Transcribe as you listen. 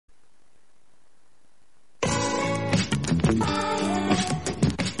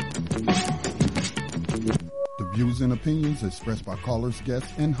views and opinions expressed by callers,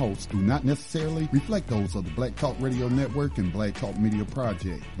 guests, and hosts do not necessarily reflect those of the Black Talk Radio Network and Black Talk Media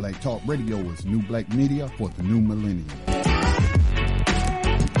Project. Black Talk Radio is new black media for the new millennium.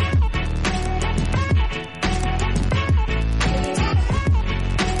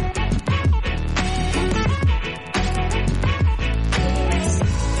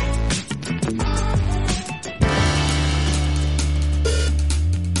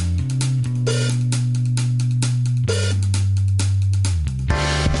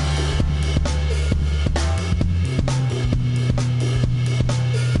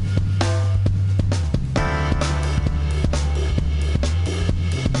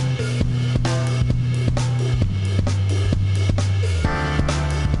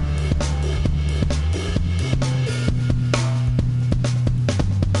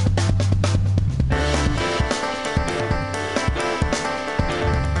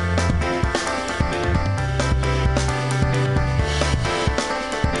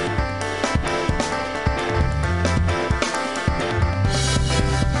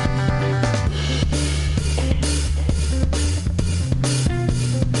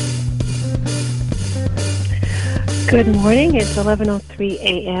 Good morning. It's 11:03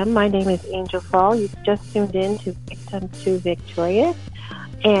 a.m. My name is Angel Fall. You've just tuned in to Victim to Victorious,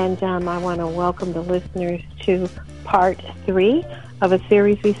 and I want to welcome the listeners to part 3 of a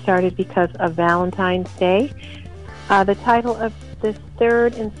series we started because of Valentine's Day. The title of this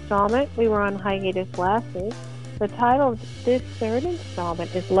third installment, we were on hiatus last week. The title of this third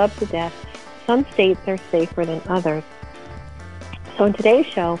installment is Love to Death. Some states are safer than others. So in today's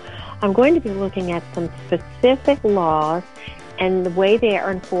show, I'm going to be looking at some specific laws and the way they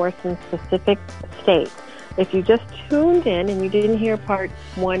are enforced in specific states. If you just tuned in and you didn't hear parts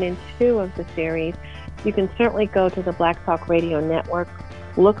 1 and 2 of the series, you can certainly go to the Black Talk Radio Network,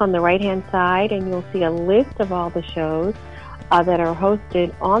 look on the right-hand side, and you'll see a list of all the shows that are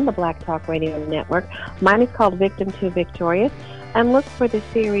hosted on the Black Talk Radio Network. Mine is called Victim to Victorious, and look for the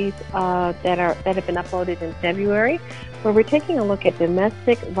series that have been uploaded in February, where we're taking a look at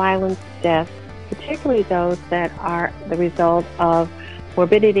domestic violence deaths, particularly those that are the result of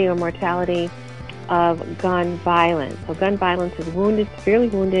morbidity or mortality of gun violence. So gun violence is severely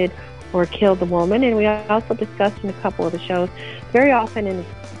wounded, or killed a woman. And we also discussed in a couple of the shows, very often in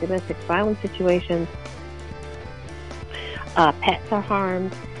domestic violence situations, pets are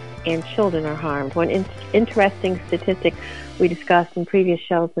harmed and children are harmed. One interesting statistic we discussed in previous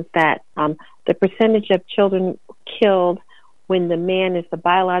shows is that the percentage of children killed when the man is the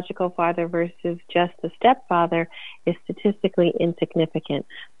biological father versus just the stepfather is statistically insignificant.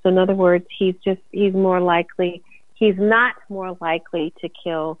 So in other words, he's not more likely to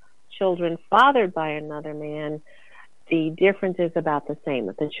kill children fathered by another man. The difference is about the same.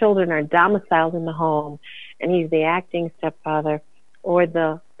 If the children are domiciled in the home and he's the acting stepfather or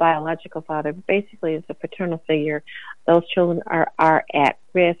the biological father, basically is the paternal figure, those children are at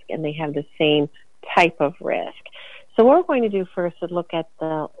risk and they have the same type of risk. So what we're going to do first is look at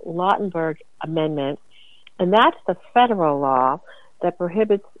the Lautenberg Amendment, and that's the federal law that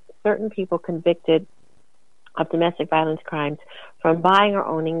prohibits certain people convicted of domestic violence crimes from buying or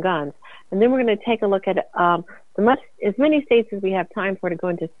owning guns. And then we're going to take a look at as many states as we have time for to go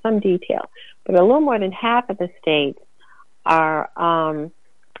into some detail. But a little more than half of the states are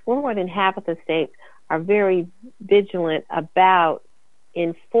very vigilant about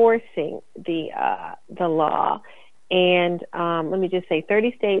enforcing the law. And let me just say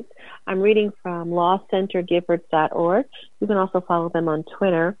 30 states. I'm reading from lawcentergiffords.org. You can also follow them on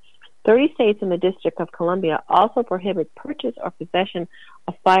Twitter. 30 states in the District of Columbia also prohibit purchase or possession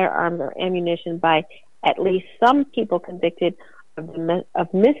of firearms or ammunition by at least some people convicted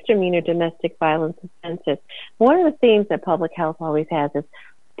of misdemeanor domestic violence offenses. One of the themes that public health always has is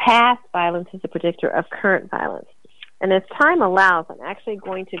past violence is a predictor of current violence. And as time allows, I'm actually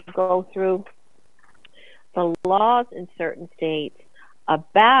going to go through the laws in certain states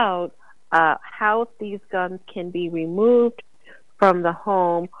about how these guns can be removed from the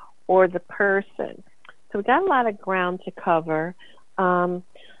home or the person. So we've got a lot of ground to cover. I'm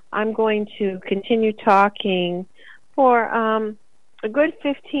going to continue talking for a good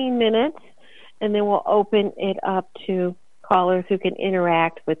 15 minutes, and then we'll open it up to callers who can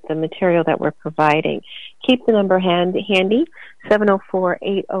interact with the material that we're providing. Keep the number handy,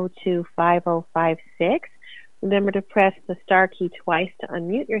 704-802-5056. Remember to press the star key twice to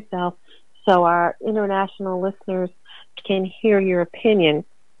unmute yourself so our international listeners can hear your opinion,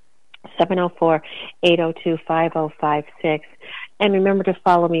 704-802-5056. And remember to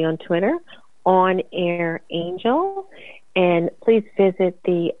follow me on Twitter, On Air Angel. And please visit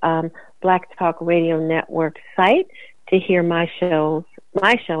the Black Talk Radio Network site to hear my show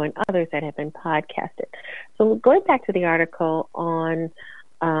and others that have been podcasted. So going back to the article on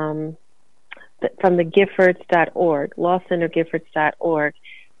from the Giffords.org, lawcentergiffords.org,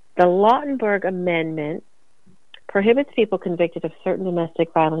 the Lautenberg Amendment prohibits people convicted of certain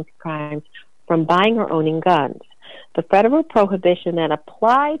domestic violence crimes from buying or owning guns. The federal prohibition that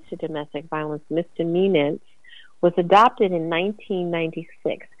applies to domestic violence misdemeanors was adopted in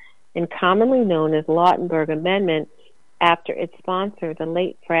 1996 and commonly known as Lautenberg Amendment after its sponsor, the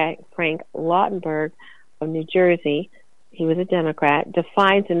late Frank Lautenberg of New Jersey, he was a Democrat,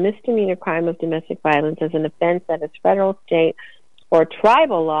 defines a misdemeanor crime of domestic violence as an offense that is federal, state, or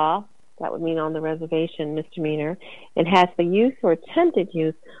tribal law, that would mean on the reservation misdemeanor, and has the use or attempted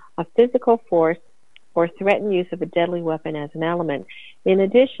use of physical force or threatened use of a deadly weapon as an element. In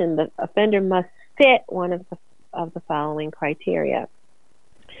addition, the offender must fit one of the following criteria: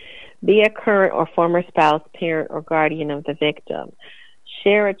 be a current or former spouse, parent, or guardian of the victim,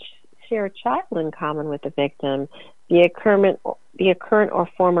 share a child in common with the victim, be a current or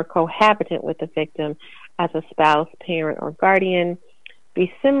former cohabitant with the victim as a spouse, parent, or guardian,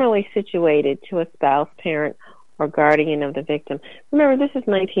 be similarly situated to a spouse, parent, or guardian of the victim. Remember, this is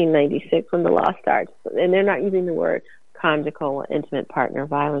 1996 when the law starts, and they're not using the word conjugal or intimate partner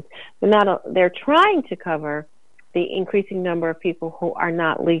violence. They're trying to cover the increasing number of people who are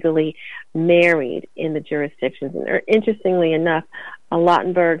not legally married in the jurisdictions. And interestingly enough, a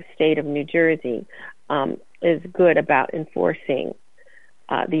Lautenberg state of New Jersey is good about enforcing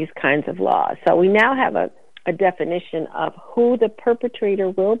these kinds of laws. So we now have a definition of who the perpetrator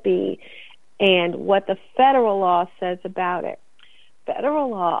will be and what the federal law says about it. Federal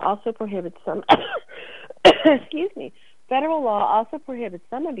law also prohibits some Federal law also prohibits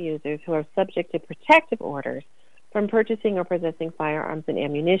some abusers who are subject to protective orders from purchasing or possessing firearms and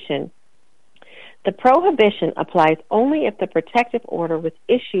ammunition. The prohibition applies only if the protective order was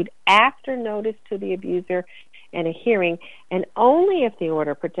issued after notice to the abuser and a hearing, and only if the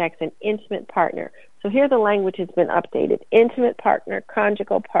order protects an intimate partner. So here the language has been updated: intimate partner,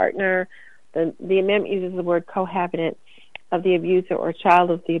 conjugal partner. The amendment uses the word cohabitant of the abuser or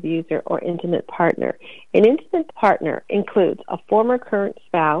child of the abuser or intimate partner. An intimate partner includes a former current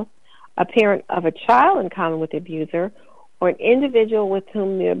spouse, a parent of a child in common with the abuser, or an individual with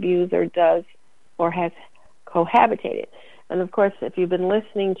whom the abuser does or has cohabitated. And of course, if you've been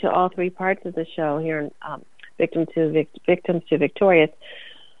listening to all three parts of the show here in Victims to Victorious,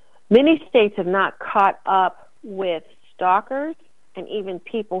 many states have not caught up with stalkers and even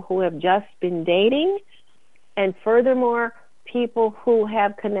people who have just been dating, and furthermore, people who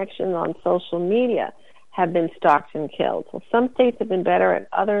have connections on social media have been stalked and killed. So some states have been better at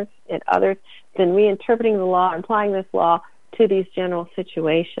others than reinterpreting the law and applying this law to these general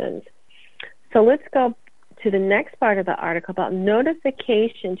situations. So let's go to the next part of the article about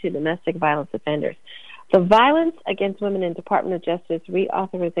notification to domestic violence offenders. The Violence Against Women in Department of Justice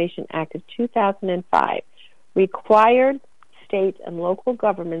Reauthorization Act of 2005 required states and local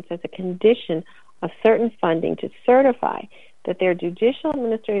governments as a condition of certain funding to certify that their judicial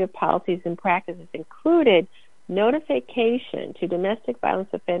administrative policies and practices included notification to domestic violence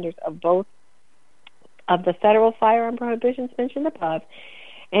offenders of both of the federal firearm prohibitions mentioned above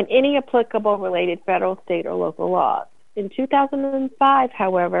and any applicable related federal, state, or local laws. In 2005,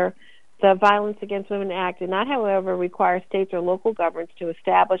 however, the Violence Against Women Act did not, however, require states or local governments to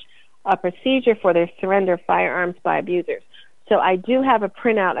establish a procedure for their surrender of firearms by abusers. So I do have a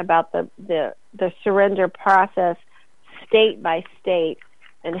printout about the surrender process state by state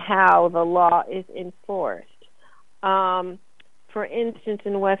and how the law is enforced. For instance,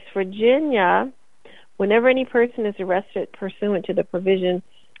 in West Virginia, whenever any person is arrested pursuant to the provision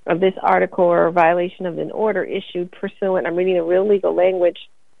of this article or a violation of an order issued pursuant, I'm reading the real legal language,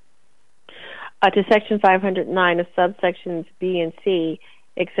 to Section 509 of subsections B and C,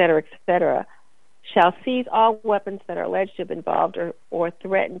 et cetera, shall seize all weapons that are alleged to have involved or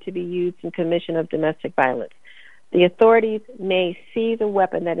threatened to be used in commission of domestic violence. The authorities may seize a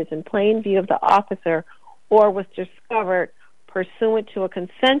weapon that is in plain view of the officer or was discovered pursuant to a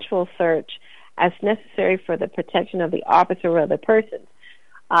consensual search as necessary for the protection of the officer or other persons.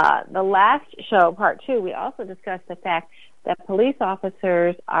 The last show, part 2, we also discussed the fact that police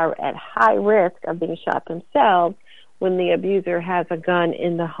officers are at high risk of being shot themselves when the abuser has a gun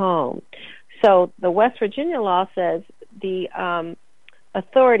in the home. So the West Virginia law says the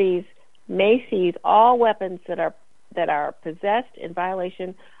authorities may seize all weapons that are possessed in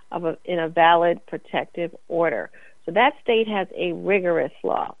violation of a valid protective order. So that state has a rigorous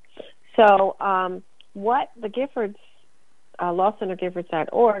law. So what the Giffords, Law Center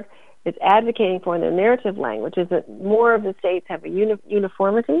Giffords.org is advocating for in their narrative language is that more of the states have a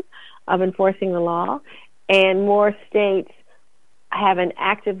uniformity of enforcing the law, and more states have an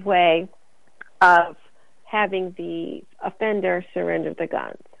active way of having the offender surrender the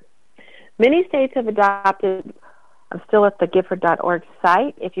guns. Many states have adopted, I'm still at the Gifford.org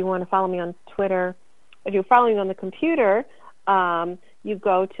site. If you want to follow me on Twitter, if you're following on the computer, you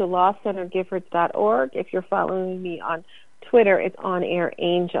go to lawcentergiffords.org. If you're following me on Twitter, it's On Air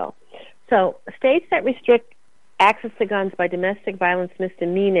Angel. So states that restrict access to guns by domestic violence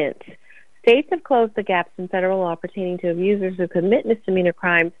misdemeanants. States have closed the gaps in federal law pertaining to abusers who commit misdemeanor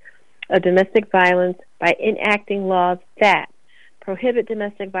crimes of domestic violence by enacting laws that prohibit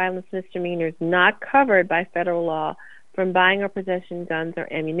domestic violence misdemeanors not covered by federal law from buying or possessing guns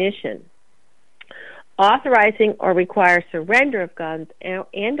or ammunition. Authorizing or require surrender of guns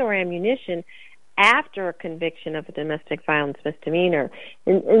and or ammunition after a conviction of a domestic violence misdemeanor.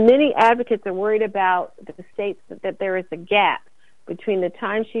 And many advocates are worried about the states that there is a gap between the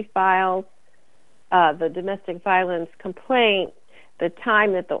time she files the domestic violence complaint, the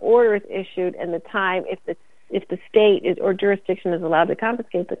time that the order is issued, and the time if the state is or jurisdiction is allowed to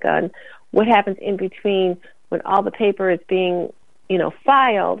confiscate the gun. What happens in between when all the paper is being,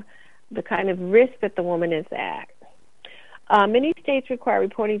 filed, the kind of risk that the woman is at. Many states require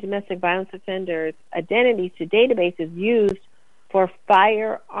reporting domestic violence offenders' identities to databases used for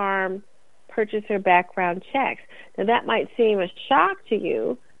firearm purchaser background checks. Now, that might seem a shock to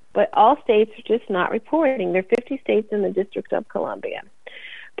you, but all states are just not reporting. There are 50 states in the District of Columbia.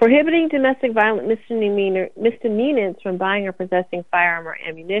 Prohibiting domestic violent misdemeanors from buying or possessing firearm or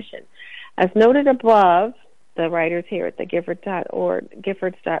ammunition. As noted above, the writers here at the Giffords.org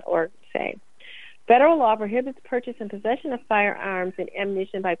say, federal law prohibits purchase and possession of firearms and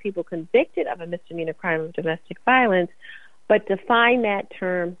ammunition by people convicted of a misdemeanor crime of domestic violence, but define that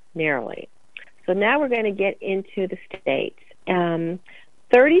term narrowly. So now we're going to get into the states. 30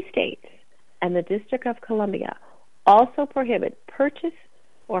 states and the District of Columbia also prohibit purchase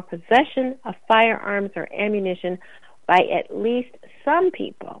or possession of firearms or ammunition by at least some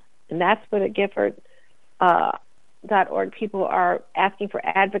people. And that's what at Gifford.org people are asking for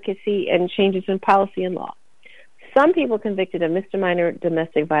advocacy and changes in policy and law. Some people convicted of misdemeanor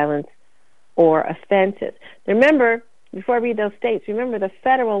domestic violence or offenses. Remember, before I read those states, remember the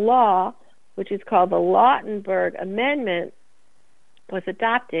federal law, which is called the Lautenberg Amendment, was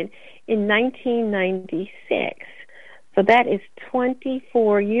adopted in 1996. So that is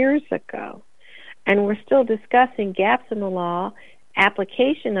 24 years ago. And we're still discussing gaps in the law,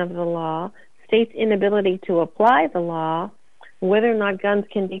 application of the law, states' inability to apply the law, whether or not guns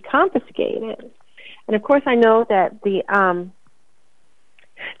can be confiscated. And of course I know that the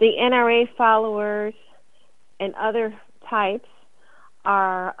NRA followers and other types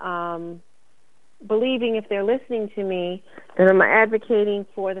are believing, if they're listening to me, that I'm advocating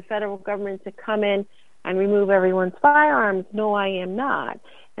for the federal government to come in and remove everyone's firearms. No, I am not.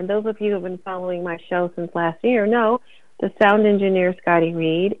 And those of you who have been following my show since last year know the sound engineer, Scotty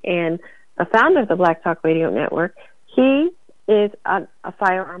Reed, and the founder of the Black Talk Radio Network, he is a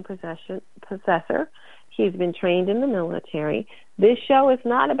firearm possessor. He's been trained in the military. This show is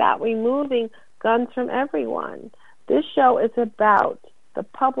not about removing guns from everyone. This show is about the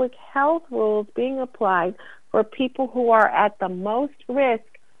public health rules being applied for people who are at the most risk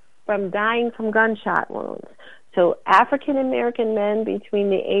from dying from gunshot wounds. So African American men between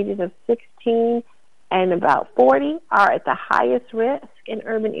the ages of 16 and about 40 are at the highest risk in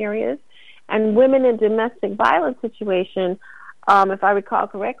urban areas, and women in domestic violence situations, if I recall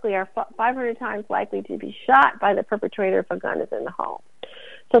correctly, are 500 times likely to be shot by the perpetrator if a gun is in the home.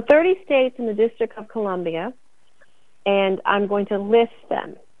 So 30 states in the District of Columbia, and I'm going to list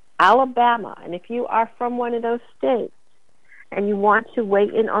them. Alabama, and if you are from one of those states and you want to weigh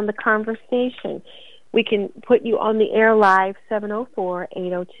in on the conversation, we can put you on the air live,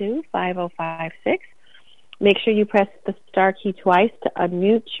 704-802-5056. Make sure you press the star key twice to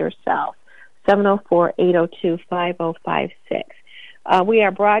unmute yourself, 704-802-5056. We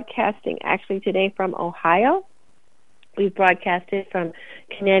are broadcasting actually today from Ohio. We've broadcasted from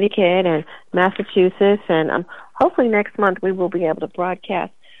Connecticut and Massachusetts, and hopefully next month we will be able to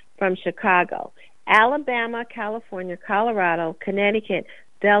broadcast from Chicago. Alabama, California, Colorado, Connecticut,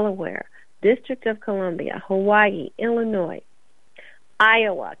 Delaware, District of Columbia, Hawaii, Illinois,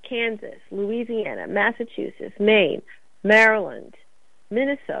 Iowa, Kansas, Louisiana, Massachusetts, Maine, Maryland,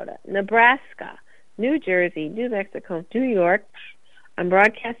 Minnesota, Nebraska, New Jersey, New Mexico, New York. I'm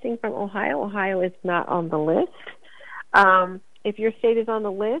broadcasting from Ohio. Ohio is not on the list. If your state is on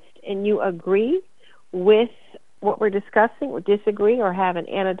the list and you agree with what we're discussing or disagree or have an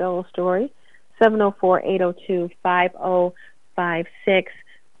anecdotal story, 704-802-5056.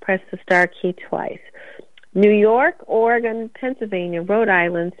 Press the star key twice. New York, Oregon, Pennsylvania, Rhode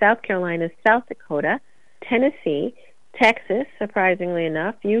Island, South Carolina, South Dakota, Tennessee, Texas, surprisingly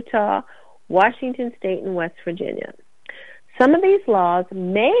enough, Utah, Washington State, and West Virginia. Some of these laws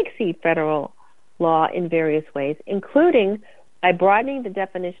may exceed federal law in various ways, including by broadening the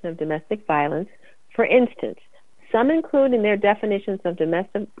definition of domestic violence. For instance, some include in their definitions of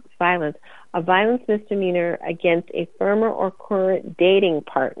domestic violence a violence misdemeanor against a former or current dating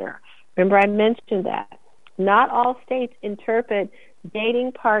partner. Remember, I mentioned that. Not all states interpret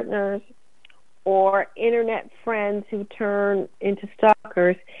dating partners or internet friends who turn into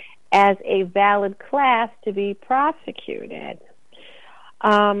stalkers as a valid class to be prosecuted.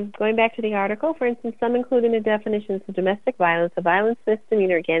 Going back to the article, for instance, some include in the definitions of domestic violence a violence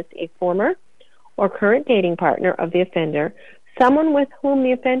misdemeanor against a former or current dating partner of the offender, someone with whom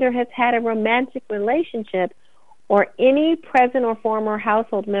the offender has had a romantic relationship, or any present or former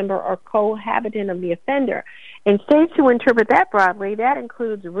household member or cohabitant of the offender. In states who interpret that broadly, that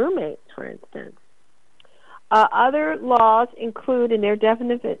includes roommates, for instance. Other laws include in their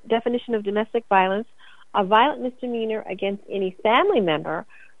definition of domestic violence a violent misdemeanor against any family member,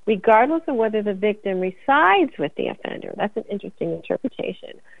 regardless of whether the victim resides with the offender. That's an interesting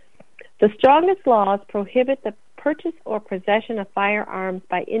interpretation. The strongest laws prohibit the purchase or possession of firearms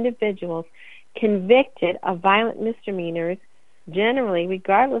by individuals convicted of violent misdemeanors, generally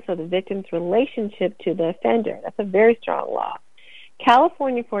regardless of the victim's relationship to the offender. That's a very strong law.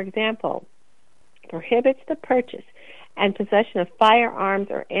 California, for example, prohibits the purchase and possession of firearms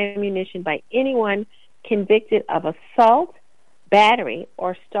or ammunition by anyone convicted of assault, battery,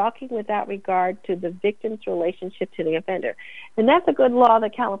 or stalking without regard to the victim's relationship to the offender. And that's a good law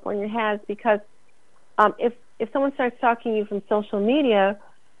that California has, because if someone starts stalking you from social media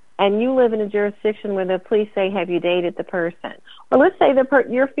and you live in a jurisdiction where the police say, have you dated the person? Or let's say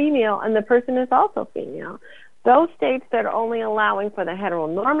you're female and the person is also female. Those states that are only allowing for the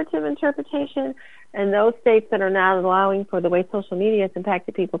heteronormative interpretation and those states that are not allowing for the way social media has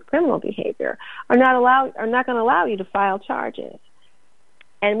impacted people's criminal behavior are not going to allow you to file charges.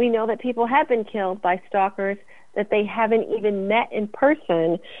 And we know that people have been killed by stalkers that they haven't even met in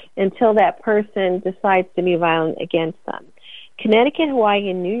person until that person decides to be violent against them. Connecticut, Hawaii,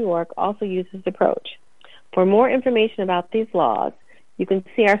 and New York also use this approach. For more information about these laws, you can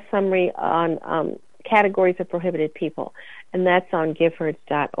see our summary on categories of prohibited people, and that's on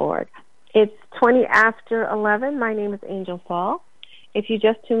giffords.org. It's 20 after 11. My name is Angel Fall. If you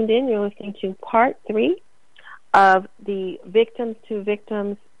just tuned in, you're listening to Part 3 of the Victims to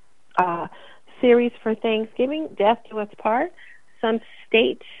Victims series for Thanksgiving, Death Do Us Part. Some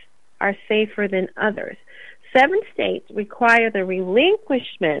states are safer than others. 7 states require the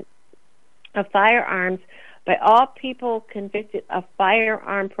relinquishment of firearms by all people convicted of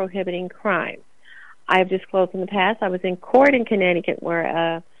firearm prohibiting crimes. I have disclosed in the past I was in court in Connecticut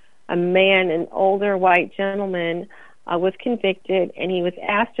where a man, an older white gentleman, was convicted, and he was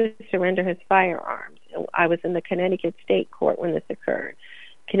asked to surrender his firearms. I was in the Connecticut State Court when this occurred.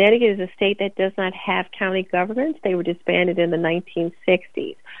 Connecticut is a state that does not have county governments. They were disbanded in the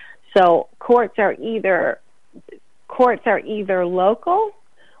 1960s. So courts are either local,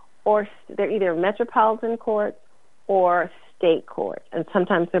 or they're either metropolitan courts or state courts, and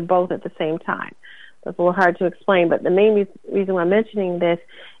sometimes they're both at the same time. It's a little hard to explain, but the main reason why I'm mentioning this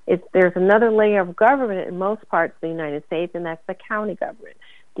is there's another layer of government in most parts of the United States, and that's the county government.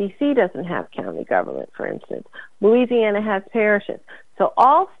 D.C. doesn't have county government, for instance. Louisiana has parishes. So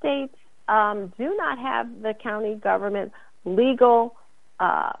all states do not have the county government legal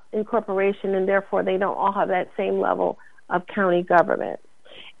incorporation, and therefore they don't all have that same level of county government.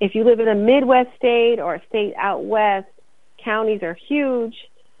 If you live in a Midwest state or a state out west, counties are huge,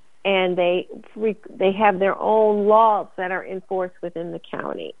 and they have their own laws that are enforced within the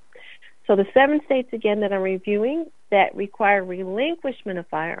county. So the 7 states, again, that I'm reviewing that require relinquishment of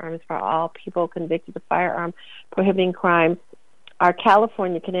firearms for all people convicted of firearm prohibiting crimes are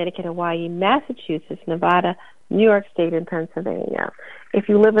California, Connecticut, Hawaii, Massachusetts, Nevada, New York State, and Pennsylvania. If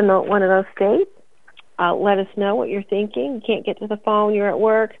you live in one of those states, let us know what you're thinking. You can't get to the phone, you're at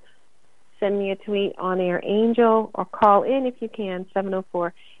work, send me a tweet on Air Angel, or call in if you can,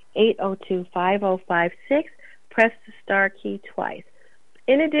 704-802-5056. Press the star key twice.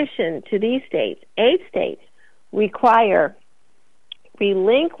 In addition to these states, 8 states require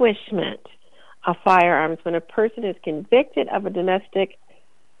relinquishment of firearms when a person is convicted of a domestic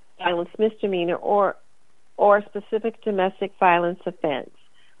violence misdemeanor or specific domestic violence offense.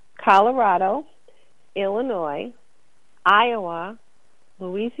 Colorado, Illinois, Iowa,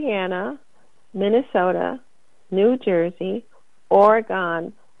 Louisiana, Minnesota, New Jersey,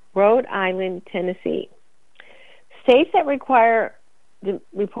 Oregon, Rhode Island, Tennessee. States that require the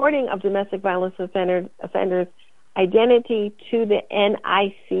reporting of domestic violence offenders' identity to the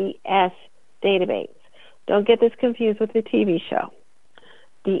NICS database. Don't get this confused with the TV show.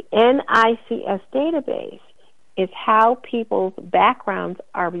 The NICS database is how people's backgrounds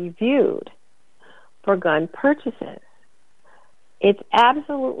are reviewed for gun purchases. It's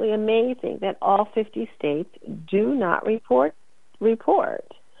absolutely amazing that all 50 states do not report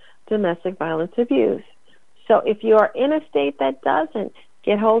domestic violence abuse. So if you are in a state that doesn't,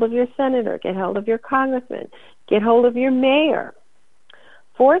 get hold of your senator, get hold of your congressman, get hold of your mayor.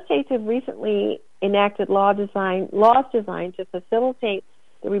 4 states have recently enacted laws designed to facilitate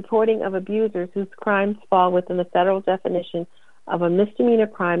the reporting of abusers whose crimes fall within the federal definition of a misdemeanor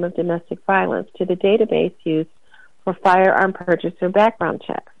crime of domestic violence to the database used for firearm purchase or background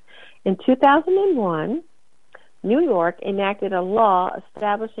checks. In 2001, New York enacted a law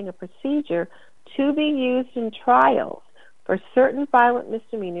establishing a procedure to be used in trials for certain violent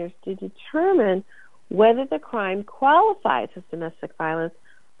misdemeanors to determine whether the crime qualifies as domestic violence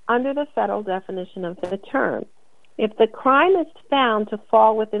under the federal definition of the term. If the crime is found to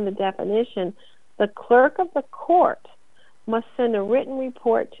fall within the definition, the clerk of the court must send a written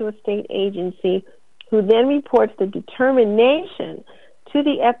report to a state agency who then reports the determination to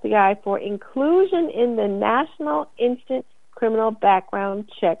the FBI for inclusion in the National Instant Criminal Background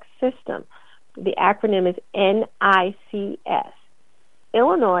Check System. The acronym is NICS.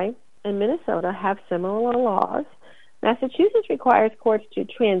 Illinois and Minnesota have similar laws. Massachusetts requires courts to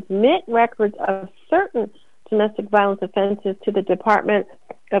transmit records of certain domestic violence offenses to the Department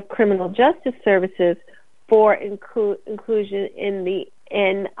of Criminal Justice Services for inclusion in the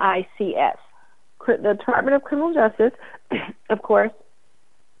NICS. The Department of Criminal Justice, of course,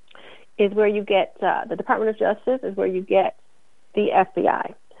 is where you get, the Department of Justice is where you get the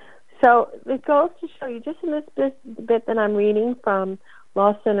FBI. So it goes to show you, just in this bit that I'm reading from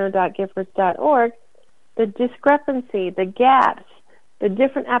lawcenter.giffords.org, the discrepancy, the gaps, the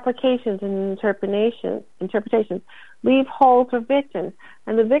different applications and interpretations leave holes for victims.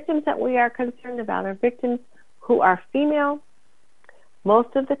 And the victims that we are concerned about are victims who are female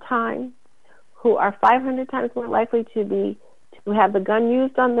most of the time, who are 500 times more likely to have the gun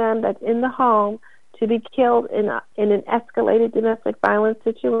used on them that's in the home, to be killed in an escalated domestic violence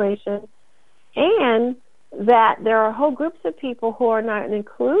situation, and that there are whole groups of people who are not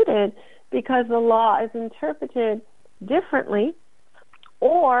included because the law is interpreted differently,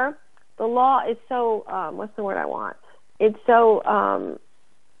 or the law is so what's the word I want? It's so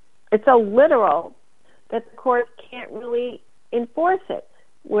literal that the court can't really enforce it,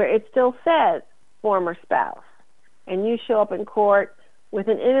 where it still says former spouse, and you show up in court with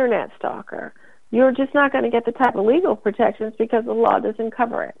an internet stalker. You're just not going to get the type of legal protections because the law doesn't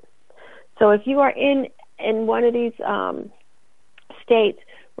cover it. So if you are in one of these states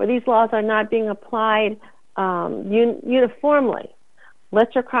where these laws are not being applied uniformly,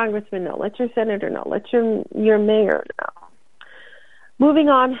 let your congressman know, let your senator know, let your mayor know. Moving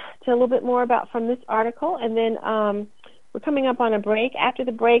on to a little bit more about from this article, and then we're coming up on a break. After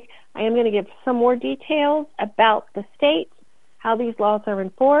the break, I am going to give some more details about the states, how these laws are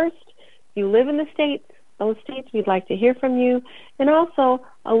enforced. If you live in those states, we'd like to hear from you. And also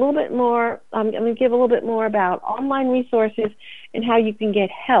a little bit more, I'm going to give a little bit more about online resources and how you can get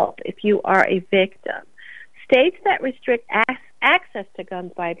help if you are a victim. States that restrict access to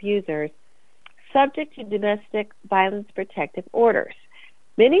guns by abusers subject to domestic violence protective orders.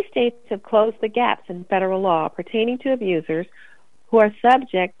 Many states have closed the gaps in federal law pertaining to abusers who are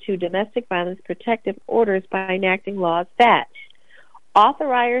subject to domestic violence protective orders by enacting laws that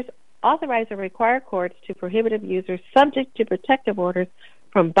authorize or require courts to prohibit abusers subject to protective orders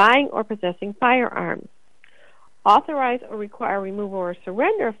from buying or possessing firearms, authorize or require removal or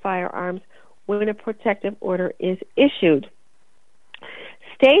surrender of firearms when a protective order is issued.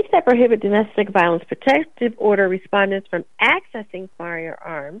 States that prohibit domestic violence protective order respondents from accessing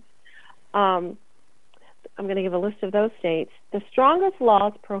firearms, I'm going to give a list of those states. The strongest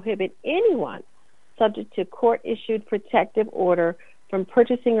laws prohibit anyone subject to court-issued protective order from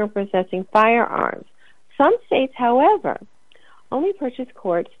purchasing or possessing firearms. Some states, however, only authorize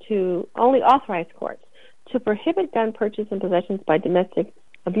courts to prohibit gun purchase and possessions by domestic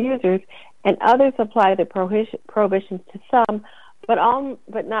abusers, and others apply the prohibitions to some, but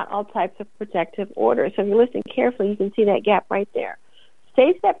not all types of protective orders. So if you're listening carefully, you can see that gap right there.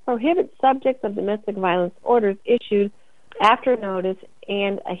 States that prohibit subjects of domestic violence orders issued after notice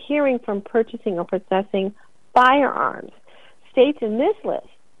and a hearing from purchasing or possessing firearms. States in this list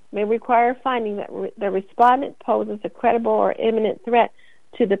may require finding that the respondent poses a credible or imminent threat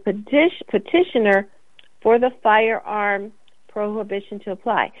to the petitioner for the firearm prohibition to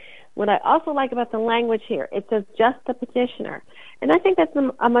apply. What I also like about the language here, it says just the petitioner. And I think that's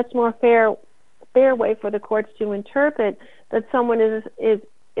a much more fair way for the courts to interpret that someone is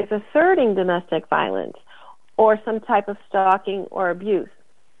asserting domestic violence or some type of stalking or abuse,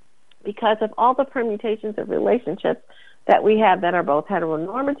 because of all the permutations of relationships that we have that are both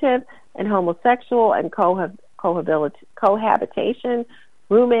heteronormative and homosexual and cohabitation,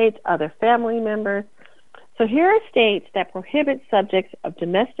 roommates, other family members. So here are states that prohibit subjects of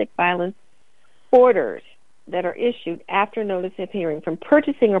domestic violence orders that are issued after notice of hearing from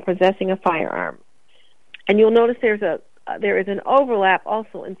purchasing or possessing a firearm. And you'll notice there is an overlap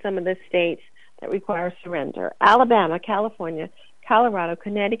also in some of the states that require surrender. Alabama, California, Colorado,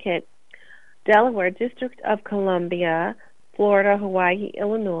 Connecticut, Delaware, District of Columbia, Florida, Hawaii,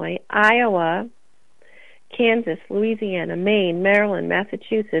 Illinois, Iowa, Kansas, Louisiana, Maine, Maryland,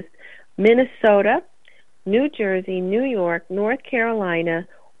 Massachusetts, Minnesota, New Jersey, New York, North Carolina,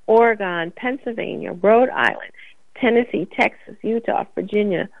 Oregon, Pennsylvania, Rhode Island, Tennessee, Texas, Utah,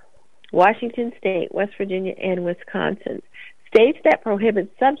 Virginia, Washington State, West Virginia, and Wisconsin. States that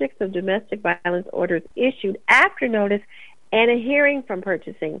prohibit subjects of domestic violence orders issued after notice and a hearing from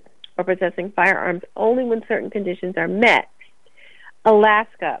purchasing or possessing firearms only when certain conditions are met.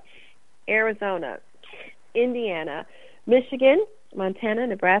 Alaska, Arizona, Indiana, Michigan, Montana,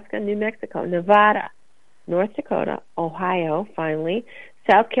 Nebraska, New Mexico, Nevada, North Dakota, Ohio, finally,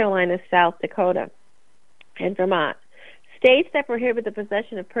 South Carolina, South Dakota, and Vermont. States that prohibit the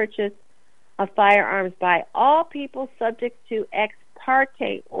possession of purchase of firearms by all people subject to ex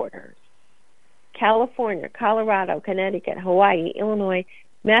parte orders. California, Colorado, Connecticut, Hawaii, Illinois,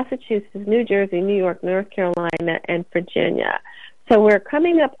 Massachusetts, New Jersey, New York, North Carolina, and Virginia. So we're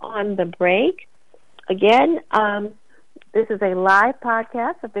coming up on the break. Again, this is a live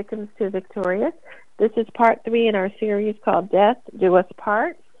podcast of Victims to Victorious. This is part 3 in our series called Death Do Us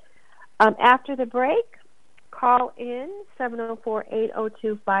Part. After the break, call in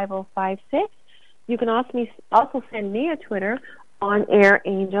 704-802-5056. You can also send me a Twitter, On Air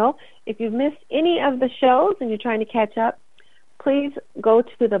Angel. If you've missed any of the shows and you're trying to catch up, please go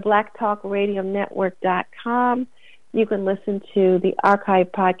to the blacktalkradionetwork.com. You can listen to the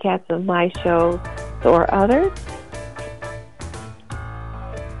archive podcasts of my shows or others.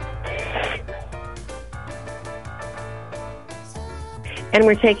 And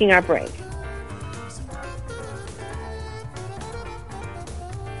we're taking our break.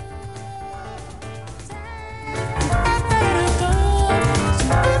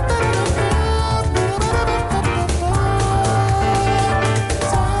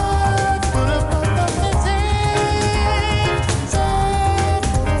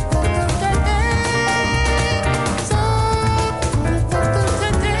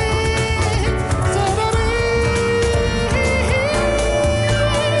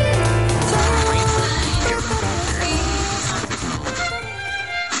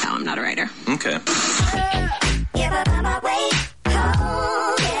 Okay.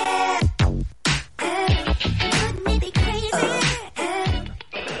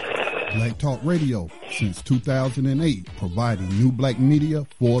 Black Talk Radio since 2008, providing new black media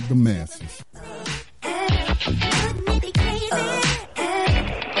for the masses.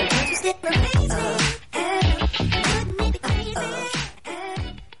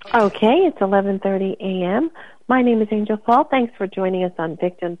 Okay, it's 11:30 a.m. My name is Angel Fall. Thanks for joining us on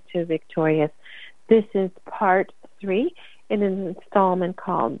Victims to Victorious. This is part 3 in an installment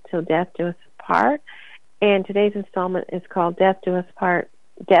called Till Death Do Us Part. And today's installment is called Death Do Us Part.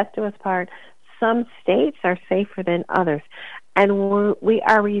 Death Do Us Part. Some states are safer than others. And we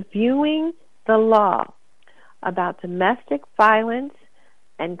are reviewing the law about domestic violence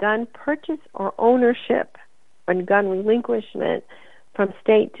and gun purchase or ownership and gun relinquishment from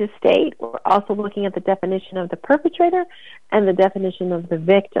state to state. We're also looking at the definition of the perpetrator and the definition of the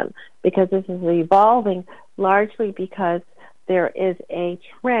victim, because this is evolving largely because there is a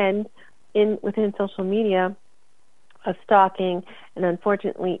trend within social media of stalking and,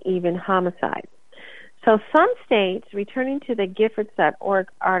 unfortunately, even homicide. So some states, returning to the Giffords.org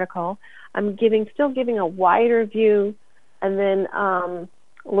article, I'm still giving a wider view, and then a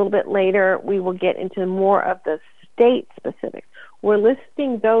little bit later we will get into more of the state specifics. We're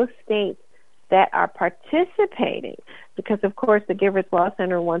listing those states that are participating because, of course, the Giffords Law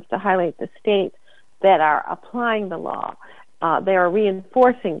Center wants to highlight the states that are applying the law. They are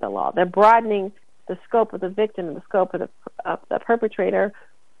reinforcing the law. They're broadening the scope of the victim and the scope of the perpetrator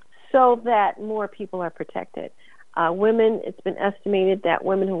so that more people are protected. Women, it's been estimated that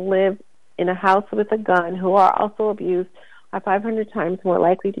women who live in a house with a gun who are also abused are 500 times more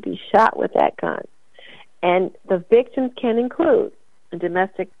likely to be shot with that gun. And the victims can include, in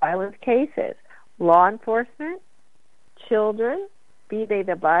domestic violence cases, law enforcement, children, be they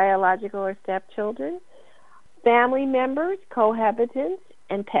the biological or stepchildren, family members, cohabitants,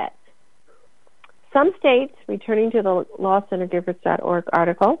 and pets. Some states, returning to the lawcentergivers.org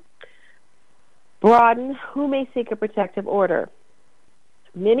article, broaden who may seek a protective order.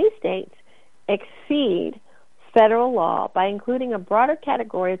 Many states exceed federal law by including a broader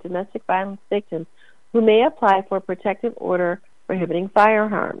category of domestic violence victims who may apply for a protective order prohibiting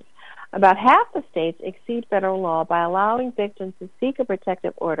firearms. About half the states exceed federal law by allowing victims to seek a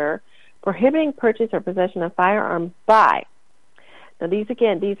protective order prohibiting purchase or possession of firearms by. Now, these are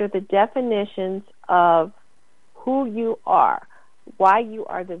the definitions of who you are, why you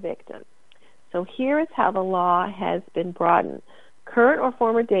are the victim. So here is how the law has been broadened. Current or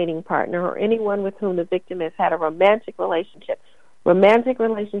former dating partner or anyone with whom the victim has had a romantic relationship. Romantic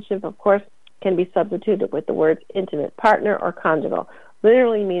relationship, of course, can be substituted with the words intimate partner or conjugal,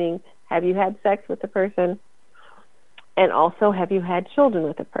 literally meaning have you had sex with the person, and also have you had children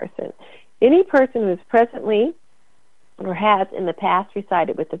with the person. Any person who is presently or has in the past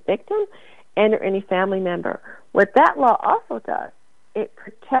resided with the victim and or any family member. What that law also does, it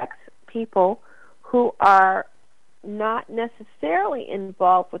protects people who are not necessarily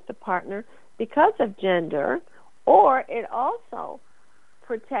involved with the partner because of gender, or it also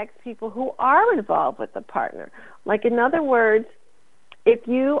protects people who are involved with the partner. Like, in other words, if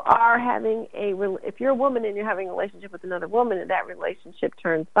you're a woman and you're having a relationship with another woman and that relationship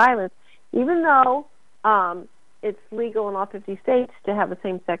turns violent, even though it's legal in all 50 states to have a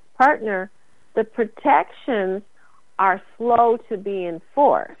same-sex partner, the protections are slow to be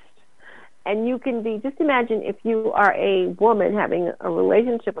enforced. And you can just imagine if you are a woman having a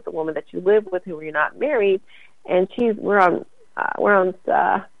relationship with a woman that you live with who you're not married, and we're on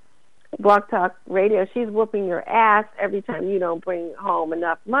Blog Talk Radio, she's whooping your ass every time you don't bring home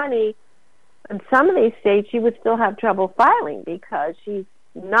enough money. In some of these states, you would still have trouble filing because she's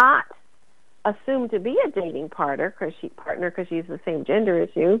not assumed to be a dating partner because she's the same gender as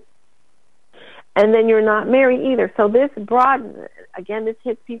you. And then you're not married either. So this this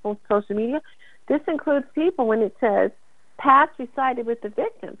hits people on social media. This includes people, when it says past resided with the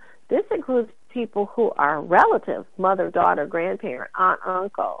victim, this includes people who are relatives, mother, daughter, grandparent, aunt,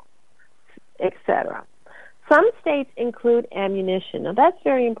 uncle, etc. Some states include ammunition. Now, that's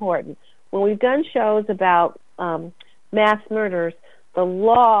very important. When we've done shows about mass murders, the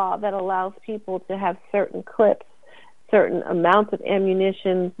law that allows people to have certain clips, certain amounts of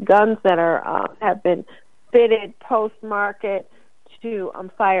ammunition, guns that have been fitted post-market to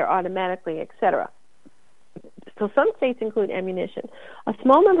fire automatically, etc. So some states include ammunition. A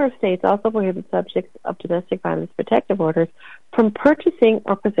small number of states also prohibit subjects of domestic violence protective orders from purchasing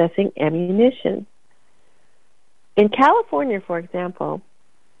or possessing ammunition. In California, for example,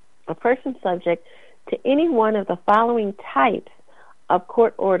 a person subject to any one of the following types of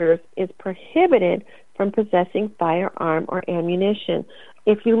court orders is prohibited from possessing firearm or ammunition.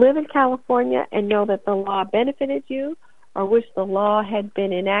 If you live in California and know that the law benefited you or wish the law had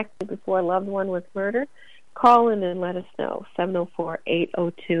been enacted before a loved one was murdered, call in and let us know.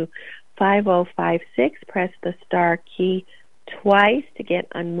 704-802-5056. Press the star key twice to get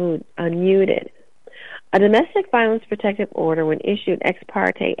unmuted. A domestic violence protective order, when issued ex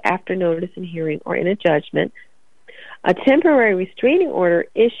parte after notice and hearing or in a judgment, a temporary restraining order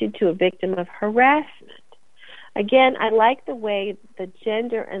issued to a victim of harassment. Again, I like the way the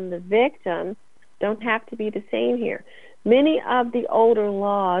gender and the victim don't have to be the same here. Many of the older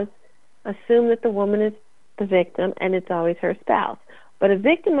laws assume that the woman is the victim and it's always her spouse. But a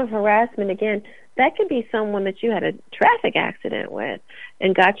victim of harassment, again, that could be someone that you had a traffic accident with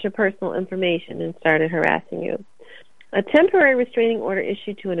and got your personal information and started harassing you. A temporary restraining order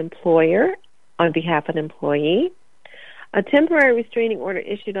issued to an employer on behalf of an employee. A temporary restraining order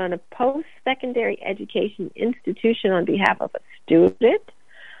issued on a post-secondary education institution on behalf of a student.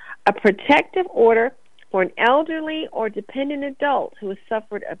 A protective order for an elderly or dependent adult who has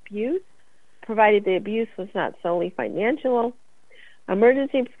suffered abuse, provided the abuse was not solely financial.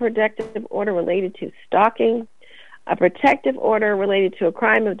 Emergency protective order related to stalking. A protective order related to a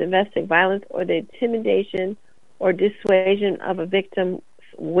crime of domestic violence or the intimidation or dissuasion of a victim's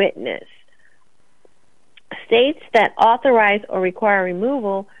witness. States that authorize or require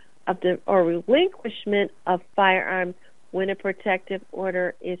removal of or relinquishment of firearms when a protective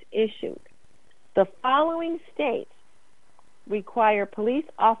order is issued. The following states require police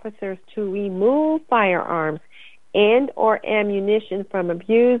officers to remove firearms and or ammunition from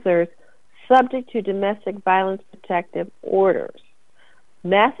abusers subject to domestic violence protective orders.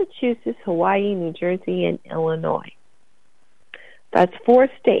 Massachusetts, Hawaii, New Jersey, and Illinois. That's 4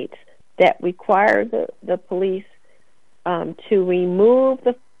 states that require the police to remove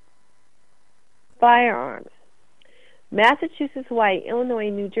the firearms. Massachusetts, Hawaii, Illinois,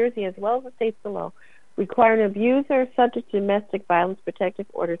 and New Jersey, as well as the states below, require an abuser subject to domestic violence protective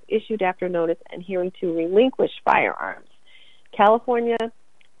orders issued after notice and hearing to relinquish firearms. California,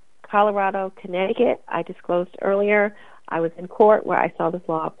 Colorado, Connecticut, I disclosed earlier. I was in court where I saw this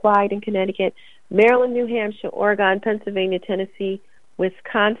law applied in Connecticut. Maryland, New Hampshire, Oregon, Pennsylvania, Tennessee,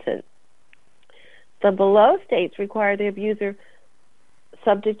 Wisconsin. The below states require the abuser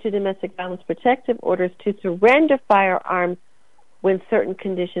subject to domestic violence protective orders to surrender firearms when certain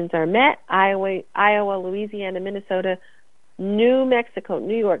conditions are met. Iowa, Louisiana, Minnesota, New Mexico,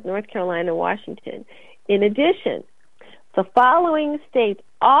 New York, North Carolina, Washington. In addition, the following states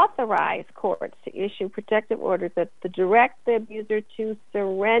authorize courts to issue protective orders that direct the abuser to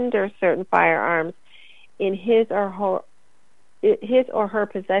surrender certain firearms in his or her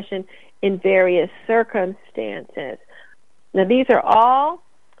possession in various circumstances. Now, these are all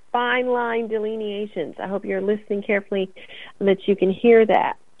fine line delineations. I hope you're listening carefully and that you can hear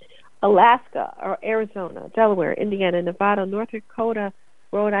that. Alaska, or Arizona, Delaware, Indiana, Nevada, North Dakota,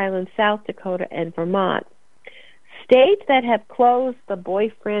 Rhode Island, South Dakota, and Vermont. States that have closed the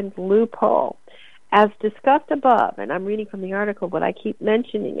boyfriend loophole. As discussed above, and I'm reading from the article, but I keep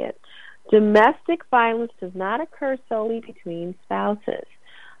mentioning it, domestic violence does not occur solely between spouses.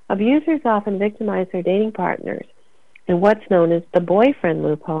 Abusers often victimize their dating partners. In what's known as the boyfriend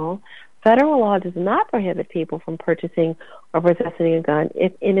loophole, federal law does not prohibit people from purchasing or possessing a gun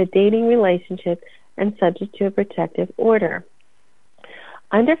if in a dating relationship and subject to a protective order.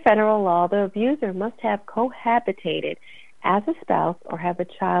 Under federal law, the abuser must have cohabitated as a spouse or have a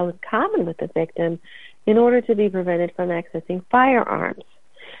child in common with the victim in order to be prevented from accessing firearms.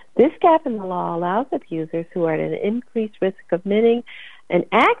 This gap in the law allows abusers who are at an increased risk of committing an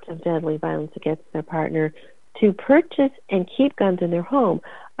act of deadly violence against their partner to purchase and keep guns in their home.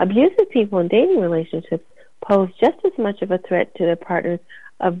 Abusive people in dating relationships pose just as much of a threat to their partners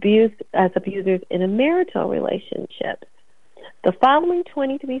as abusers in a marital relationship. The following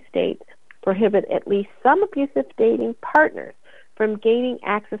 23 states prohibit at least some abusive dating partners from gaining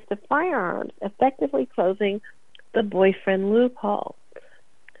access to firearms, effectively closing the boyfriend loophole.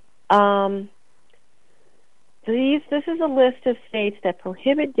 This is a list of states that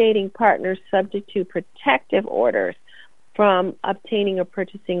prohibit dating partners subject to protective orders from obtaining or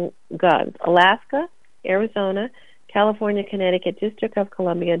purchasing guns. Alaska, Arizona, California, Connecticut, District of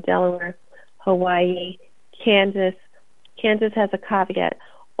Columbia, Delaware, Hawaii, Kansas. Kansas has a caveat,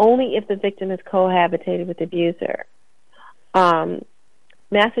 only if the victim is cohabitated with the abuser.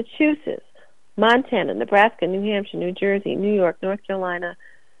 Massachusetts, Montana, Nebraska, New Hampshire, New Jersey, New York, North Carolina,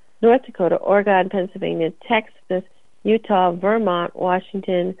 North Dakota, Oregon, Pennsylvania, Texas, Utah, Vermont,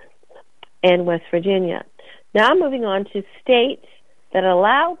 Washington, and West Virginia. Now moving on to states that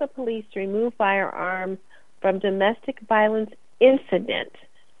allow the police to remove firearms from domestic violence incidents.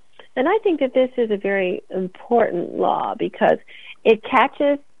 And I think that this is a very important law because it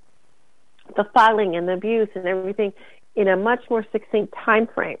catches the filing and the abuse and everything in a much more succinct time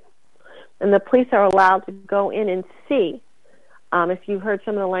frame. And the police are allowed to go in and see. If you heard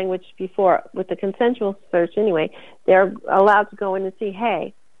some of the language before with the consensual search anyway, they're allowed to go in and see,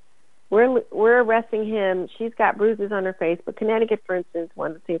 hey, we're arresting him. She's got bruises on her face. But Connecticut, for instance,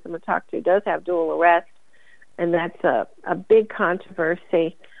 one of the states I'm going to talk to, does have dual arrest, and that's a big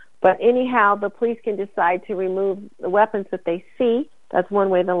controversy. But anyhow, the police can decide to remove the weapons that they see. That's one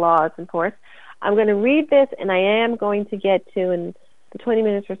way the law is enforced. I'm going to read this, and I am going to get to, in the 20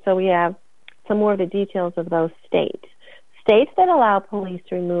 minutes or so we have, some more of the details of those states. States that allow police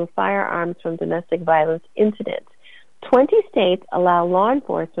to remove firearms from domestic violence incidents. 20 states allow law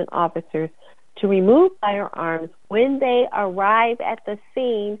enforcement officers to remove firearms when they arrive at the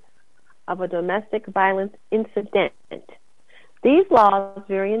scene of a domestic violence incident. These laws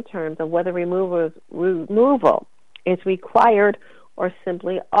vary in terms of whether removal is required or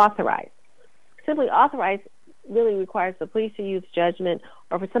simply authorized. Simply authorized really requires the police to use judgment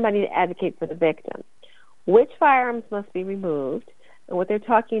or for somebody to advocate for the victim. Which firearms must be removed? And what they're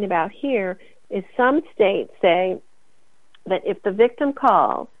talking about here is some states say that if the victim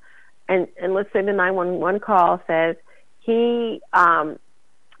calls, and let's say the 911 call says he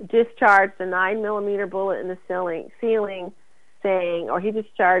discharged a 9mm bullet in the ceiling saying, or he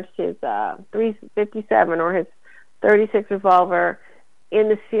discharged his .357 or his .36 revolver in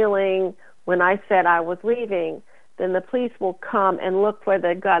the ceiling when I said I was leaving, then the police will come and look for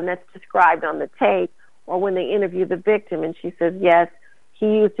the gun that's described on the tape, or when they interview the victim and she says, yes, he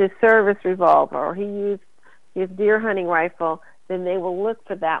used his service revolver or he used his deer hunting rifle, then they will look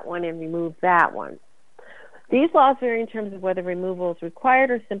for that one and remove that one. These laws vary in terms of whether removal is required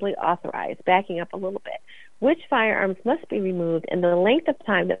or simply authorized. Backing up a little bit, which firearms must be removed and the length of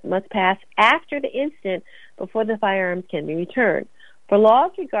time that must pass after the incident before the firearms can be returned. For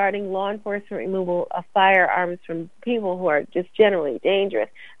laws regarding law enforcement removal of firearms from people who are just generally dangerous,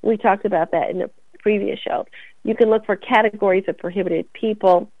 we talked about that in the previous show, you can look for categories of prohibited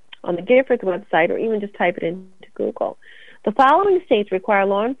people on the Giffords website or even just type it into Google. The following states require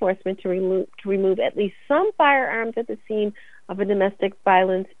law enforcement to remove at least some firearms at the scene of a domestic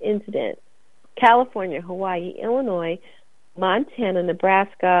violence incident: California, Hawaii, Illinois, Montana,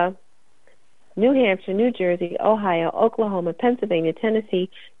 Nebraska, New Hampshire, New Jersey, Ohio, Oklahoma, Pennsylvania,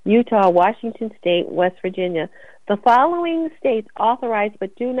 Tennessee, Utah, Washington State, West Virginia. The following states authorize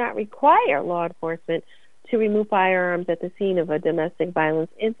but do not require law enforcement to remove firearms at the scene of a domestic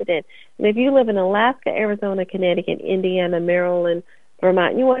violence incident. And if you live in Alaska, Arizona, Connecticut, Indiana, Maryland,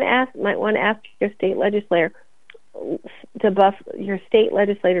 Vermont, you might want to ask your state legislator to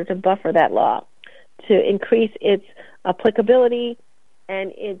buffer that law to increase its applicability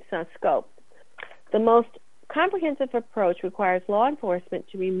and its scope. The most comprehensive approach requires law enforcement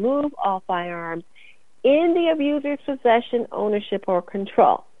to remove all firearms in the abuser's possession, ownership, or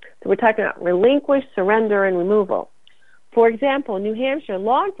control. So we're talking about relinquish, surrender, and removal. For example, New Hampshire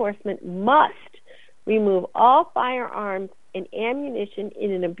law enforcement must remove all firearms and ammunition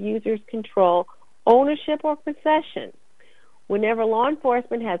in an abuser's control, ownership, or possession whenever law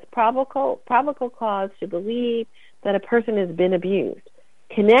enforcement has probable cause to believe that a person has been abused.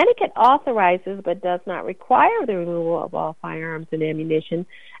 Connecticut authorizes but does not require the removal of all firearms and ammunition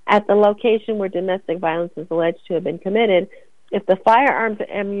at the location where domestic violence is alleged to have been committed if the firearms and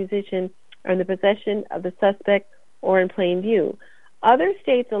ammunition are in the possession of the suspect or in plain view. Other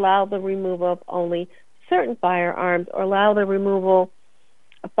states allow the removal of only certain firearms or allow the removal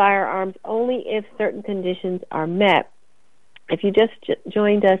of firearms only if certain conditions are met. If you just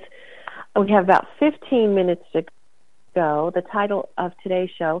joined us, we have about 15 minutes to go. The title of today's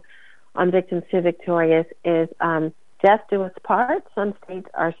show on Victims to Victorious is Death Do Its Part. Some states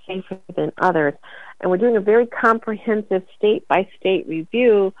are safer than others. And we're doing a very comprehensive state-by-state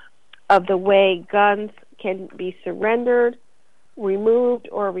review of the way guns can be surrendered, removed,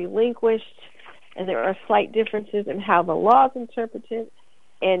 or relinquished. And there are slight differences in how the law is interpreted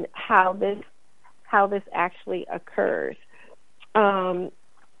and how this actually occurs.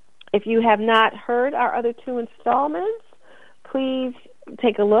 If you have not heard our other two installments, please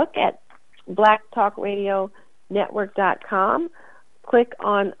take a look at blacktalkradionetwork.com. Click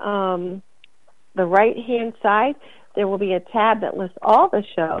on the right-hand side. There will be a tab that lists all the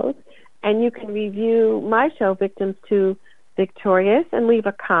shows, and you can review my show, Victims to Victorious, and leave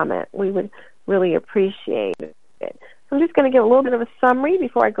a comment. We would really appreciate it. I'm just going to give a little bit of a summary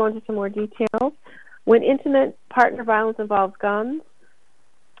before I go into some more details. When intimate partner violence involves guns,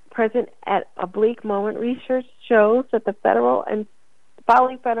 present at a bleak moment, research shows that the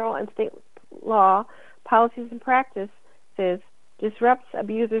following federal and state law, policies, and practices disrupts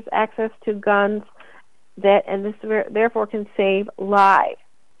abusers' access to guns and this therefore can save lives.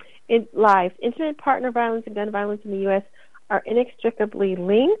 Intimate partner violence and gun violence in the U.S. are inextricably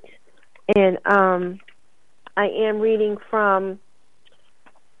linked, and I am reading from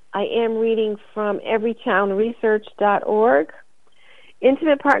everytownresearch.org.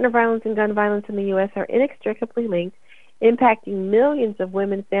 Intimate partner violence and gun violence in the U.S. are inextricably linked, impacting millions of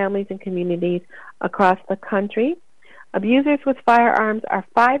women, families, and communities across the country. Abusers with firearms are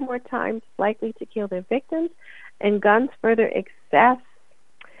 5 more times likely to kill their victims, and guns further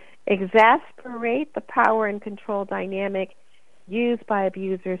exasperate the power and control dynamic used by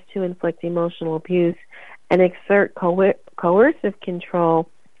abusers to inflict emotional abuse and exert coercive control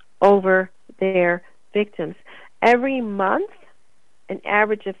over their victims. Every month, an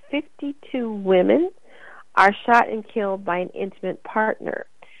average of 52 women are shot and killed by an intimate partner.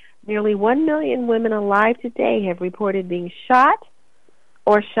 Nearly 1 million women alive today have reported being shot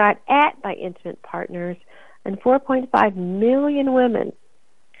or shot at by intimate partners, and 4.5 million women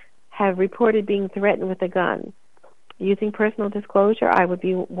have reported being threatened with a gun. Using personal disclosure, I would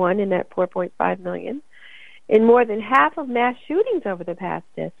be one in that 4.5 million. In more than half of mass shootings over the past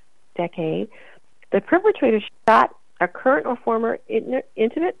decade, the perpetrator shot a current or former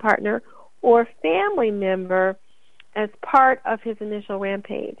intimate partner or family member as part of his initial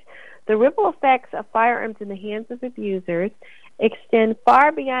rampage. The ripple effects of firearms in the hands of abusers extend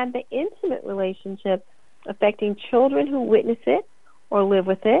far beyond the intimate relationship, affecting children who witness it or live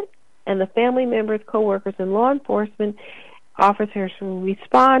with it, and the family members, coworkers, and law enforcement officers who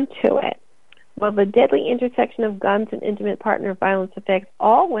respond to it. While the deadly intersection of guns and intimate partner violence affects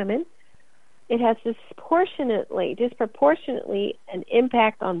all women, it has disproportionately an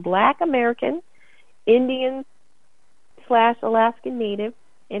impact on Black American, Indian/Alaskan Native,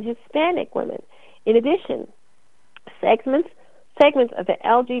 and Hispanic women. In addition, segments of the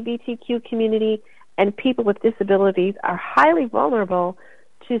LGBTQ community and people with disabilities are highly vulnerable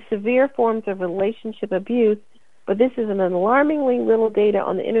to severe forms of relationship abuse, but this is an alarmingly little data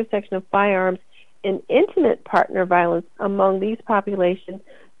on the intersection of firearms and intimate partner violence among these populations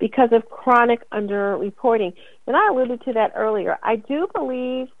because of chronic underreporting. And I alluded to that earlier. I do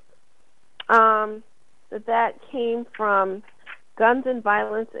believe that came from Guns and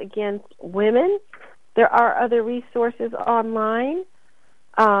Violence Against Women. There are other resources online.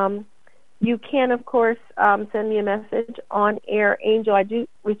 You can, of course, send me a message on air. Angel, I do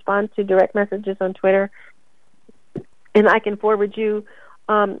respond to direct messages on Twitter, and I can forward you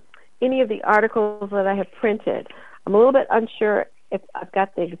any of the articles that I have printed. I'm a little bit unsure if I've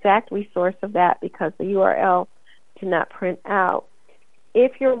got the exact resource of that because the URL did not print out.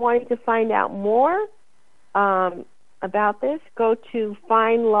 If you're wanting to find out more about this, go to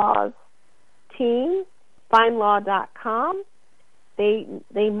FindLaw's team, findlaw.com.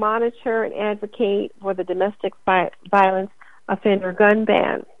 They monitor and advocate for the domestic violence offender gun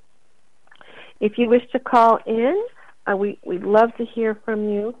ban. If you wish to call in, we'd love to hear from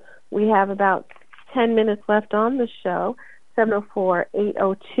you. We have about 10 minutes left on the show,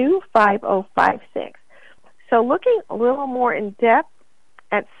 704-802-5056. So looking a little more in depth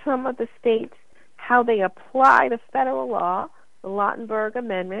at some of the states, how they apply the federal law, the Lautenberg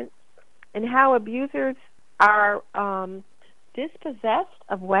Amendment, and how abusers are dispossessed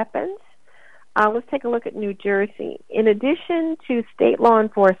of weapons. Let's take a look at New Jersey. In addition to state law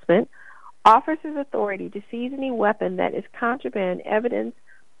enforcement, officers' authority to seize any weapon that is contraband evidence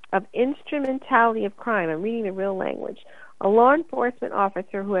of instrumentality of crime. I'm reading the real language. A law enforcement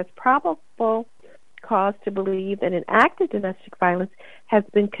officer who has probable cause to believe that an act of domestic violence has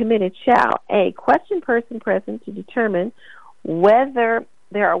been committed shall, A, question person present to determine whether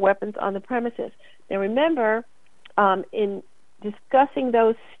there are weapons on the premises. Now remember, in discussing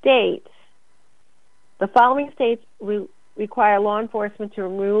those states, the following states require law enforcement to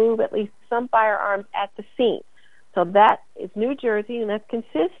remove at least some firearms at the scene. So that is New Jersey, and that's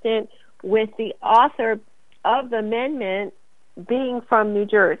consistent with the author of the amendment being from New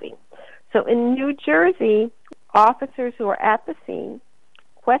Jersey. So in New Jersey, officers who are at the scene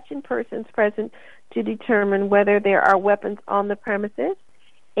question persons present to determine whether there are weapons on the premises,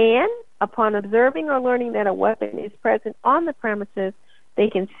 and upon observing or learning that a weapon is present on the premises, they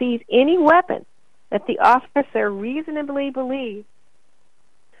can seize any weapon that the officer reasonably believes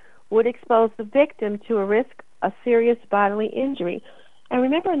would expose the victim to a risk of serious bodily injury. And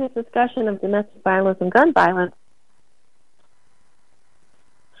remember, in this discussion of domestic violence and gun violence,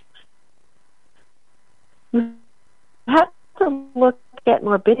 you have to look at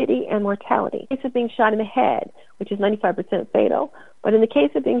morbidity and mortality. In the case of being shot in the head, which is 95% fatal, but in the case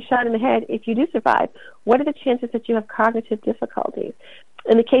of being shot in the head, if you do survive, what are the chances that you have cognitive difficulties?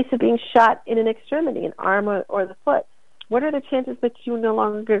 In the case of being shot in an extremity, an arm or the foot, what are the chances that you no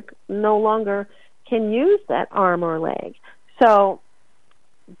longer can use that arm or leg? So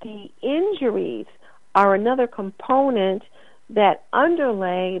the injuries are another component that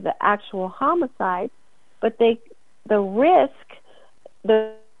underlay the actual homicide, but the risk,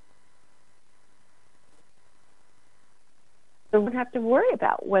 you don't have to worry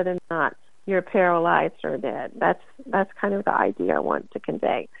about whether or not you're paralyzed or dead. That's kind of the idea I want to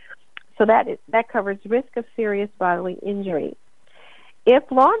convey. So that covers risk of serious bodily injury.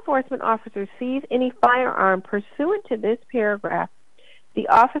 If law enforcement officers seize any firearm pursuant to this paragraph, the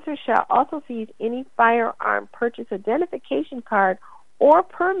officer shall also seize any firearm purchase identification card or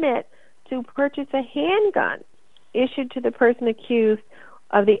permit to purchase a handgun issued to the person accused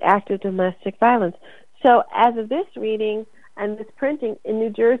of the act of domestic violence. So as of this reading and this printing in New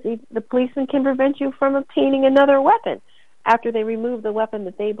Jersey, the policeman can prevent you from obtaining another weapon after they remove the weapon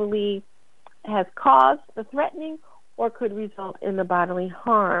that they believe has caused the threatening or could result in the bodily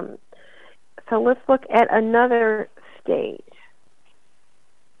harm. So let's look at another state.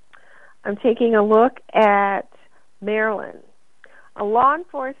 I'm taking a look at Maryland. A law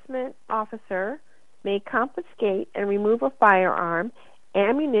enforcement officer may confiscate and remove a firearm,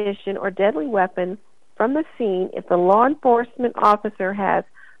 ammunition, or deadly weapon from the scene if the law enforcement officer has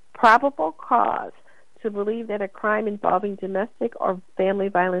probable cause to believe that a crime involving domestic or family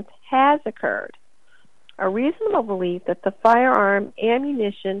violence has occurred. A reasonable belief that the firearm,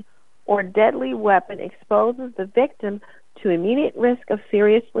 ammunition, or deadly weapon exposes the victim to immediate risk of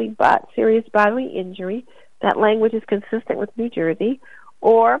serious bodily injury. That language is consistent with New Jersey.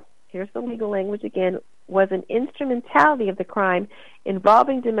 Or, here's the legal language again, was an instrumentality of the crime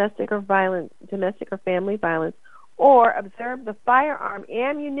involving domestic or family violence, or observed the firearm,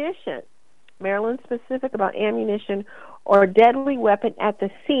 ammunition, Maryland specific about ammunition, or deadly weapon at the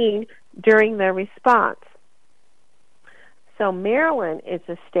scene during their response. So Maryland is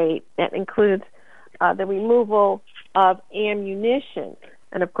a state that includes the removal of ammunition.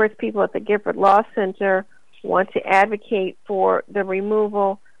 And, of course, people at the Gifford Law Center want to advocate for the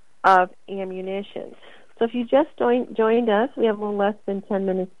removal of ammunition. So if you just joined us, we have a little less than 10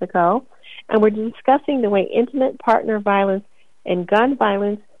 minutes to go, and we're discussing the way intimate partner violence and gun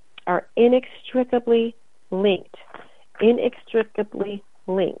violence are inextricably linked. Inextricably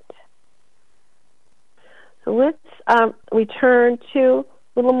linked. So let's return to a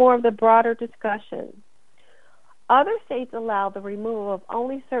little more of the broader discussion. Other states allow the removal of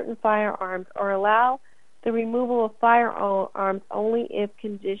only certain firearms, or allow the removal of firearms only if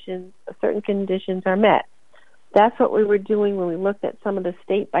certain conditions are met. That's what we were doing when we looked at some of the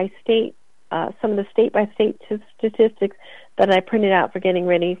state-by-state statistics that I printed out for getting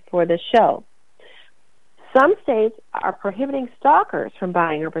ready for the show. Some states are prohibiting stalkers from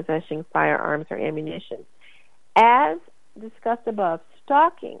buying or possessing firearms or ammunition. As discussed above,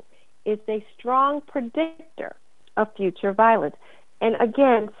 stalking is a strong predictor of future violence. And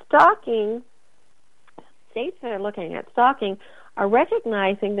again, states that are looking at stalking are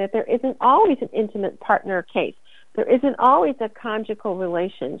recognizing that there isn't always an intimate partner case. There isn't always a conjugal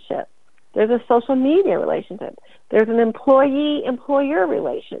relationship. There's a social media relationship. There's an employee-employer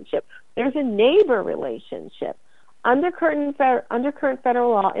relationship. There's a neighbor relationship. Under current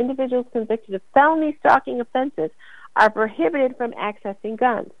federal law, individuals convicted of felony stalking offenses are prohibited from accessing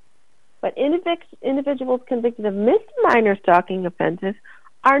guns. But individuals convicted of misdemeanor stalking offenses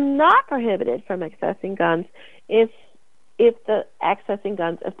are not prohibited from accessing guns if the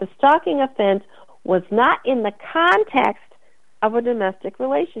stalking offense was not in the context of a domestic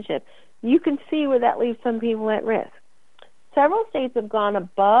relationship. You can see where that leaves some people at risk. Several states have gone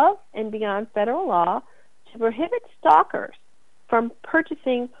above and beyond federal law to prohibit stalkers from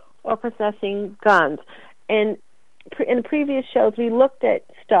purchasing or possessing guns. And in previous shows, we looked at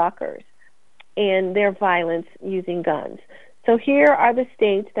stalkers and their violence using guns. So here are the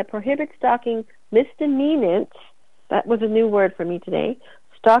states that prohibit stalking misdemeanants. That was a new word for me today.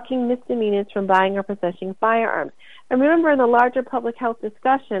 Stalking misdemeanants from buying or possessing firearms. And remember, in the larger public health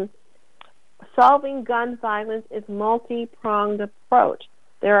discussion, solving gun violence is a multi-pronged approach.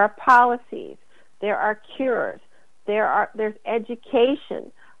 There are policies. There are cures. There's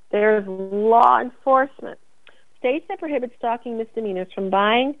education. There's law enforcement. States that prohibit stalking misdemeanors from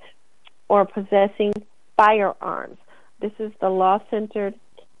buying or possessing firearms. This is the law center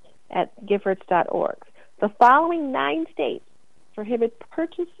at giffords.org. The following 9 states prohibit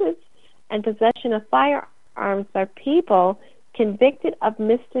purchases and possession of firearms by people convicted of the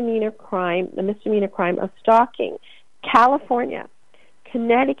misdemeanor crime of stalking: California,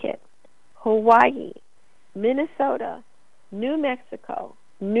 Connecticut, Hawaii, Minnesota, New Mexico,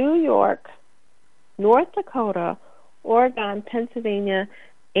 New York, North Dakota, Oregon, Pennsylvania,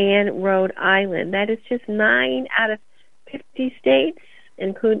 and Rhode Island. That is just 9 out of 50 states,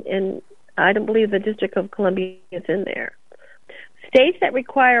 and I don't believe the District of Columbia is in there. States that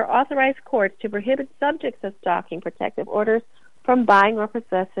require authorized courts to prohibit subjects of stalking protective orders from buying or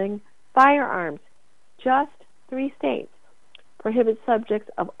possessing firearms. Just 3 states prohibit subjects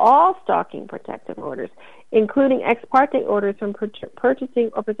of all stalking protective orders, including ex parte orders from purchasing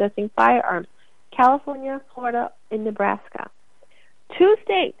or possessing firearms: California, Florida, and Nebraska. 2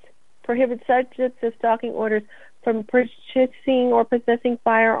 states prohibit subjects of stalking orders from purchasing or possessing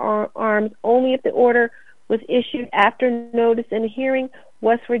firearms only if the order was issued after notice and hearing: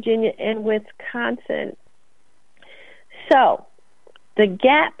 West Virginia and Wisconsin. So, the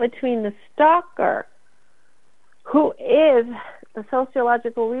gap between the stalker, who is the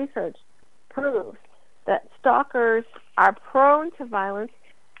sociological research proves that stalkers are prone to violence,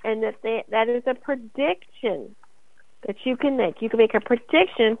 and that is a prediction that you can make. You can make a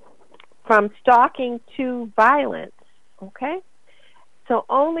prediction from stalking to violence. Okay? So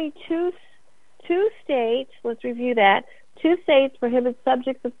only two states, let's review that, 2 states prohibit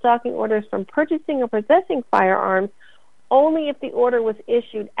subjects of stalking orders from purchasing or possessing firearms only if the order was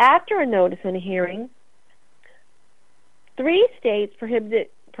issued after a notice and hearing. 3 states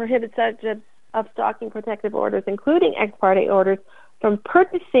prohibit prohibits subjects of stalking protective orders, including ex parte orders, from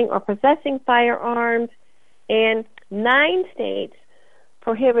purchasing or possessing firearms, and 9 states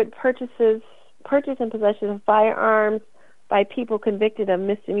prohibit purchase and possession of firearms by people convicted of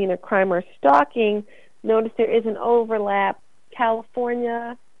misdemeanor crime or stalking. Notice there is an overlap.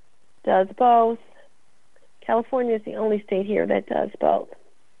 California does both. California is the only state here that does both.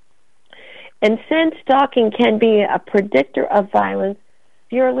 And since stalking can be a predictor of violence,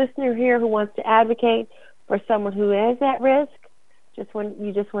 if you're a listener here who wants to advocate for someone who is at risk,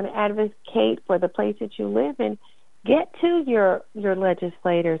 you just want to advocate for the place that you live in, get to your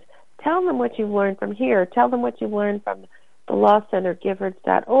legislators. Tell them what you've learned from here. Tell them what you've learned from the Law Center,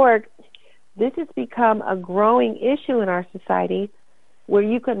 Giffords.org. This has become a growing issue in our society where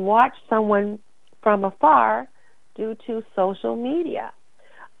you can watch someone from afar due to social media.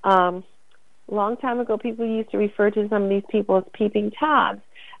 Long time ago, people used to refer to some of these people as peeping Toms.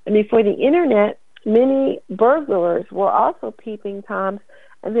 And before the Internet, many burglars were also peeping Toms,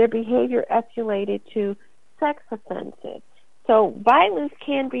 and their behavior escalated to sex offenses. So violence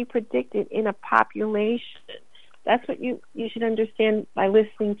can be predicted in a population. That's what you should understand by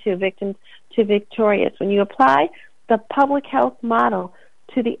listening to Victims to Victorious. When you apply the public health model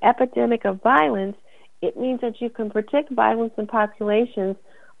to the epidemic of violence, it means that you can predict violence in populations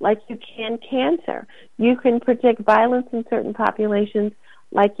like you can cancer. You can predict violence in certain populations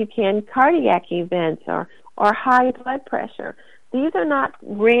like you can cardiac events or high blood pressure. These are not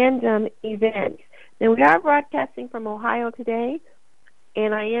random events. Now, we are broadcasting from Ohio today,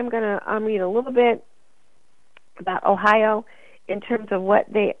 and I am going to read a little bit about Ohio in terms of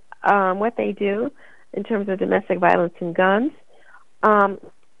what they do in terms of domestic violence and guns.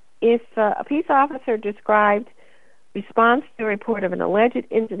 If a peace officer described response to a report of an alleged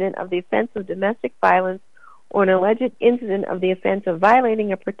incident of the offense of domestic violence or an alleged incident of the offense of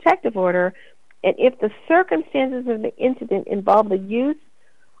violating a protective order, and if the circumstances of the incident involve the use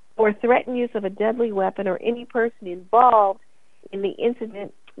or threatened use of a deadly weapon, or any person involved in the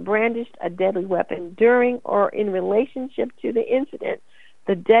incident brandished a deadly weapon during or in relationship to the incident,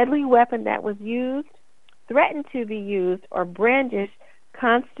 the deadly weapon that was used, threatened to be used, or brandished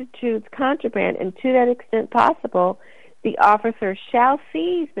constitutes contraband, and to that extent possible, the officer shall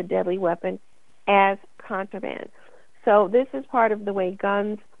seize the deadly weapon as contraband. So this is part of the way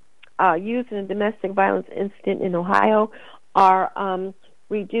guns used in a domestic violence incident in Ohio are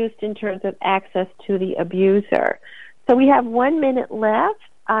reduced in terms of access to the abuser. So we have 1 minute left.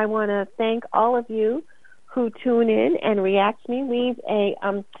 I want to thank all of you who tune in and react to me. Leave a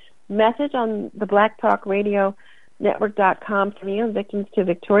message on the Black Talk Radio Network.com for me on Victims to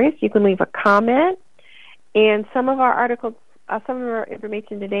Victorious. You can leave a comment. And some of our articles, some of our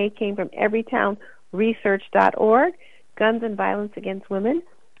information today came from everytownresearch.org, Guns and Violence Against Women,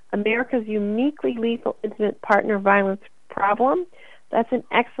 America's Uniquely Lethal Intimate Partner Violence Problem. That's an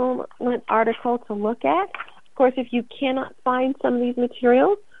excellent article to look at. Of course, if you cannot find some of these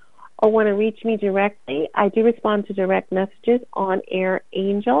materials or want to reach me directly, I do respond to direct messages on Air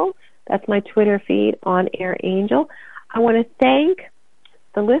Angel. That's my Twitter feed, On Air Angel. I want to thank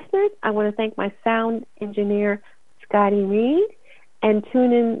the listeners. I want to thank my sound engineer, Scotty Reed, and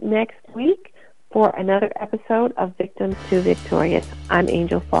tune in next week for another episode of Victims to Victorious. I'm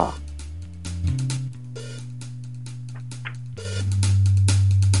Angel Fall.